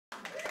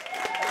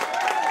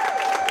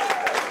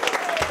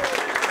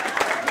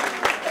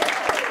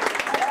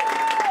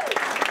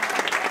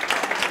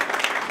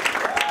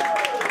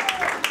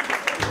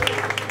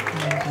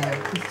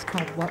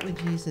What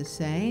Would Jesus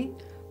Say?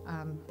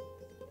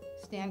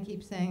 Stan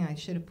keeps saying I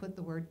should have put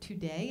the word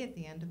today at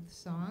the end of the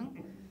song,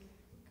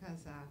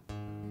 because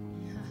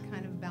it's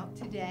kind of about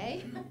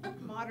today,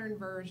 modern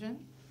version.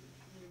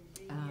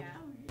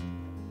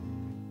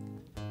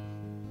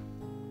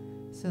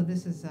 So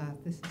this is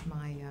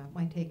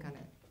my take on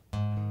it.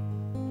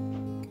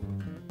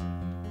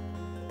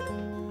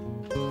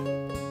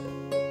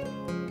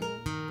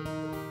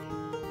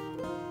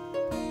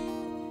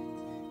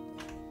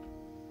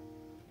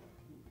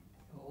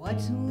 What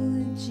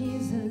would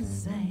Jesus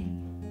say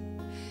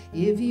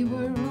if he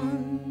were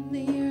on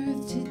the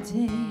earth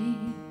today?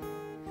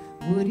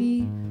 Would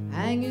he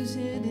hang his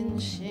head in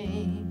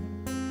shame,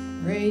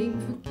 praying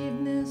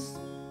forgiveness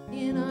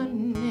in our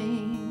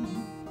name?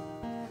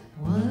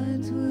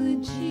 What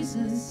would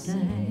Jesus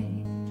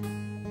say?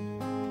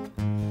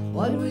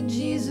 What would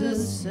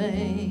Jesus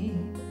say,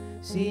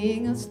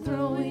 seeing us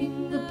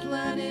throwing the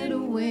planet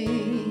away,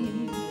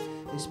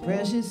 this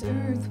precious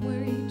earth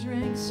where he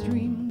drank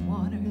stream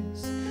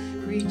waters,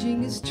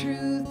 preaching his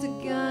truth to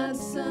God's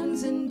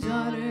sons and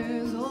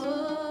daughters?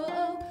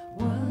 Oh,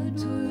 what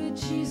would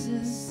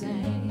Jesus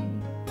say?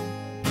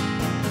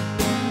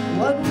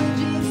 What would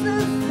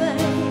Jesus say?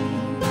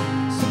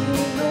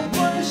 Seeing the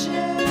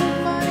worship of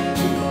money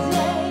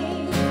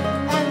today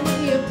and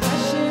the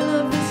oppression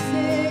of the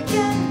sick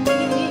and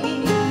needy,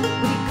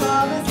 would he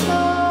call us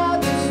all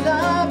to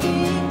stop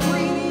being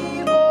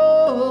greedy?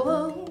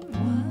 Oh,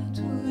 what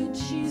would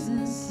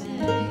Jesus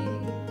say?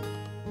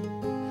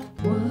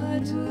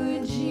 What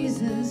would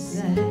Jesus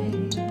say?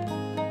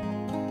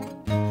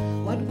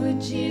 What would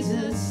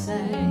Jesus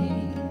say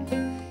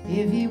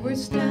if he were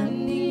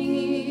standing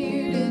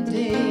here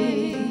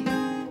today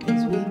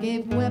as we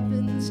gave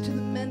weapons to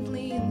the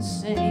mentally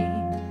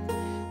insane?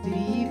 Did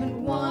he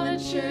even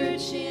want a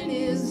church in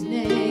his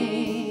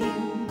name?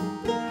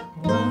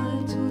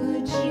 What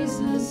would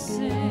Jesus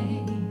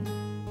say?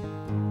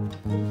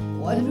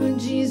 What would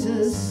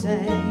Jesus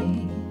say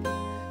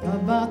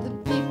about the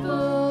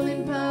people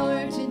in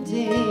power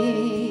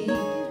today?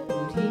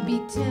 Would he be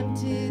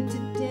tempted to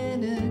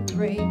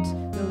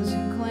denigrate those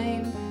who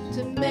claim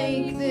to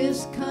make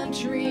this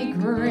country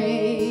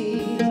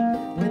great,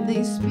 when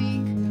they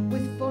speak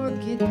with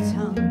forked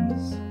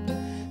tongues,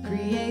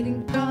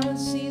 creating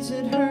policies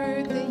that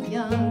hurt the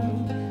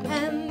young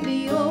and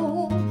the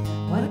old?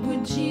 What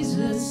would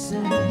Jesus say?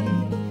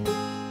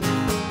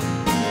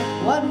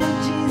 What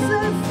would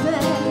Jesus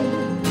say?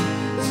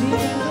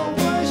 Seeing the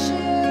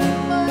worship of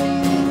money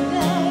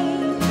today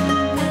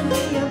and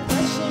the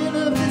oppression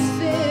of the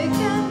sick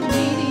and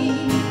needy,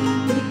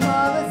 would he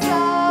call us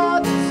all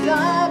to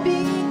stop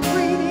being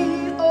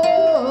greedy?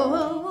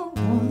 Oh,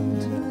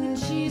 what would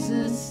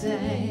Jesus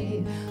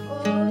say?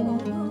 Oh,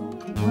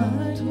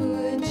 what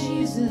would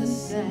Jesus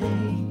say?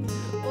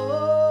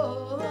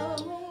 Oh,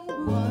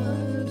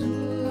 what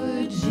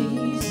would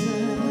Jesus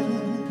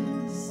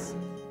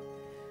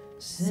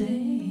say?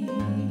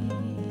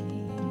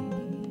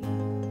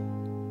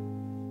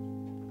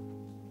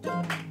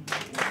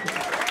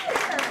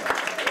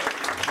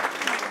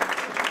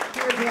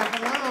 Here we are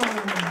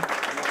alone.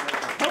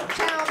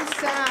 Hometown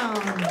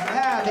sound.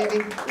 Yeah,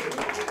 baby.